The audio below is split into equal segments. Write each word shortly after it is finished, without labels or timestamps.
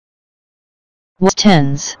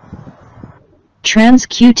TENS.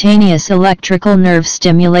 Transcutaneous electrical nerve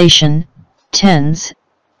stimulation, TENS,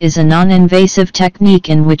 is a non-invasive technique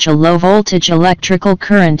in which a low-voltage electrical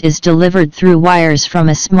current is delivered through wires from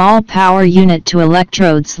a small power unit to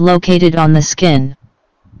electrodes located on the skin.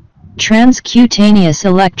 Transcutaneous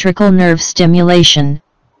electrical nerve stimulation,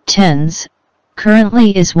 TENS,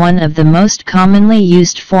 currently is one of the most commonly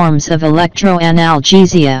used forms of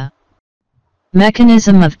electroanalgesia.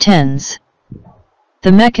 Mechanism of TENS.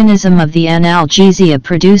 The mechanism of the analgesia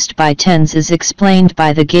produced by TENS is explained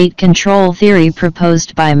by the gate control theory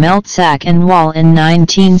proposed by Meltsack and Wall in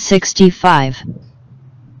 1965.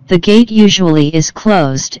 The gate usually is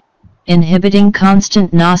closed, inhibiting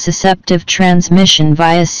constant nociceptive transmission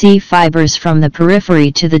via C fibers from the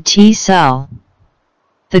periphery to the T cell.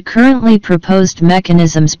 The currently proposed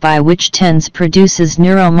mechanisms by which TENS produces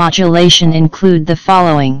neuromodulation include the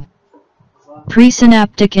following.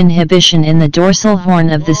 Presynaptic inhibition in the dorsal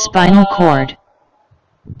horn of the spinal cord.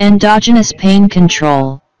 Endogenous pain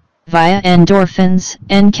control, via endorphins,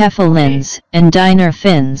 enkephalins, and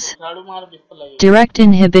dynorphins. Direct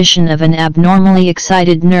inhibition of an abnormally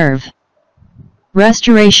excited nerve.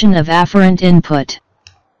 Restoration of afferent input.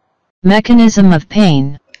 Mechanism of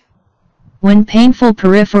pain. When painful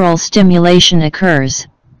peripheral stimulation occurs,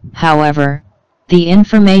 however, the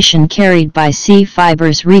information carried by C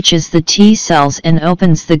fibers reaches the T cells and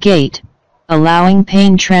opens the gate, allowing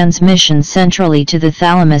pain transmission centrally to the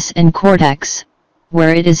thalamus and cortex,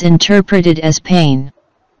 where it is interpreted as pain.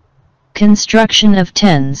 Construction of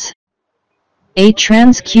TENS. A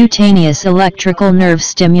transcutaneous electrical nerve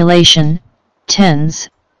stimulation, TENS,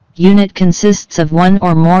 unit consists of one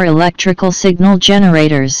or more electrical signal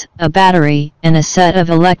generators, a battery, and a set of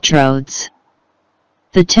electrodes.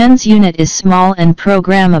 The TENS unit is small and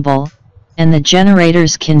programmable, and the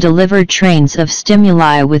generators can deliver trains of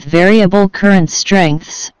stimuli with variable current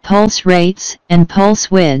strengths, pulse rates, and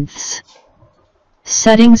pulse widths.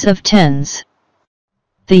 Settings of TENS.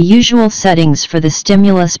 The usual settings for the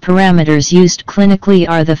stimulus parameters used clinically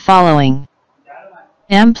are the following.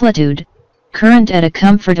 Amplitude, current at a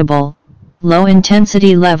comfortable, low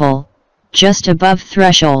intensity level, just above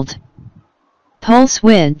threshold. Pulse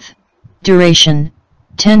width, duration,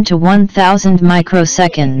 10 to 1000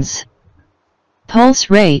 microseconds. Pulse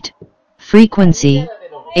rate, frequency,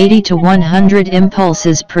 80 to 100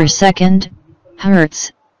 impulses per second,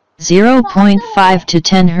 Hertz, 0.5 to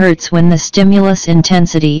 10 Hz when the stimulus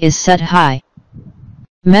intensity is set high.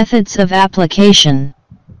 Methods of application.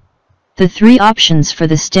 The three options for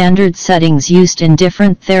the standard settings used in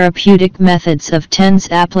different therapeutic methods of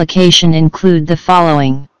TENS application include the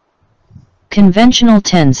following. Conventional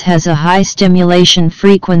TENS has a high stimulation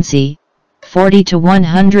frequency, 40 to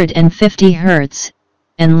 150 Hz,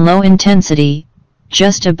 and low intensity,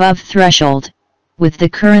 just above threshold, with the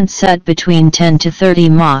current set between 10 to 30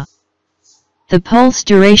 mA. The pulse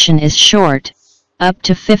duration is short, up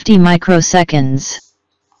to 50 microseconds.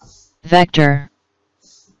 Vector.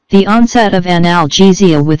 The onset of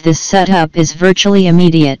analgesia with this setup is virtually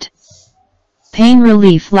immediate. Pain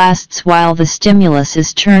relief lasts while the stimulus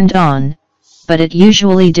is turned on, but it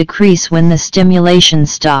usually decreases when the stimulation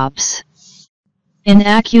stops. In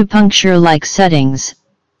acupuncture-like settings,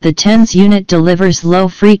 the TENS unit delivers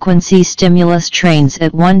low-frequency stimulus trains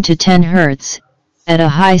at 1 to 10 Hz, at a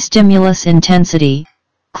high stimulus intensity,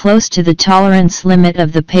 close to the tolerance limit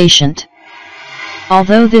of the patient.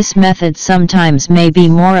 Although this method sometimes may be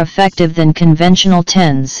more effective than conventional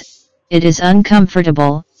TENS, it is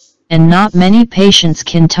uncomfortable, and not many patients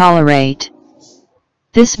can tolerate.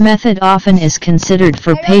 This method often is considered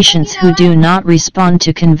for patients who do not respond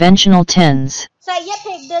to conventional TENS.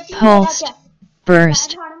 Pulsed,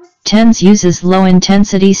 burst. TENS uses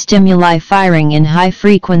low-intensity stimuli firing in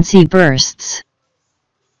high-frequency bursts.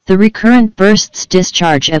 The recurrent bursts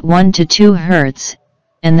discharge at 1 to 2 Hz,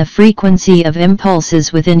 and the frequency of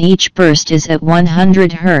impulses within each burst is at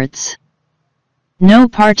 100 Hz. No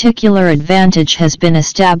particular advantage has been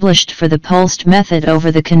established for the pulsed method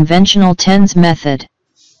over the conventional TENS method.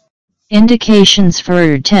 Indications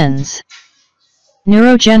for TENS.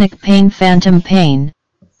 Neurogenic pain, phantom pain,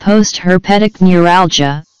 post-herpetic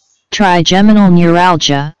neuralgia, trigeminal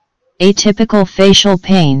neuralgia, atypical facial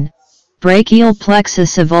pain, brachial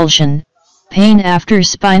plexus avulsion, pain after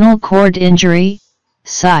spinal cord injury,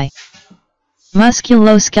 PSI.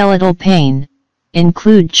 Musculoskeletal pain,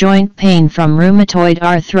 include joint pain from rheumatoid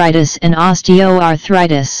arthritis and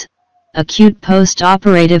osteoarthritis, acute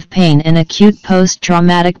post-operative pain and acute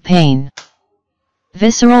post-traumatic pain.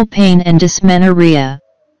 Visceral pain and dysmenorrhea,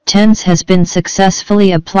 TENS has been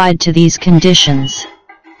successfully applied to these conditions.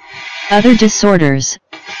 Other disorders,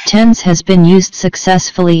 TENS has been used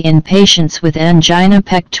successfully in patients with angina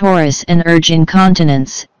pectoris and urge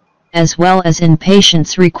incontinence, as well as in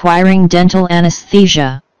patients requiring dental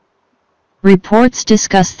anesthesia. Reports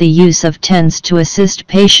discuss the use of TENS to assist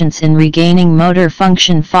patients in regaining motor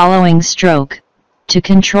function following stroke, to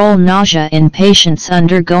control nausea in patients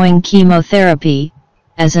undergoing chemotherapy,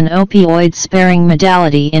 as an opioid-sparing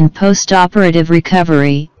modality in post-operative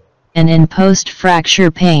recovery, and in post-fracture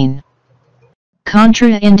pain.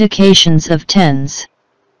 Contraindications of TENS.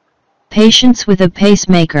 Patients with a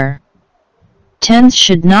pacemaker. TENS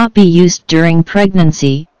should not be used during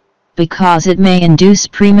pregnancy, because it may induce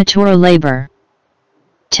premature labor.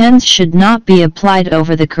 TENS should not be applied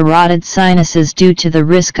over the carotid sinuses due to the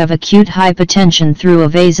risk of acute hypotension through a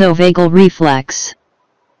vasovagal reflex.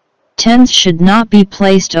 TENS should not be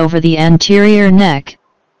placed over the anterior neck,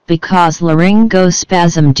 because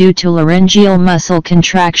laryngospasm due to laryngeal muscle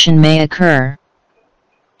contraction may occur.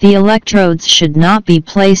 The electrodes should not be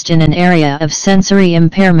placed in an area of sensory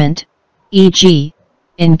impairment, e.g.,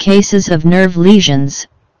 in cases of nerve lesions,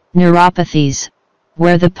 neuropathies,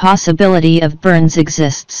 where the possibility of burns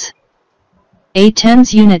exists. A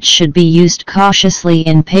TENS unit should be used cautiously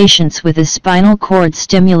in patients with a spinal cord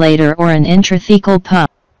stimulator or an intrathecal pump.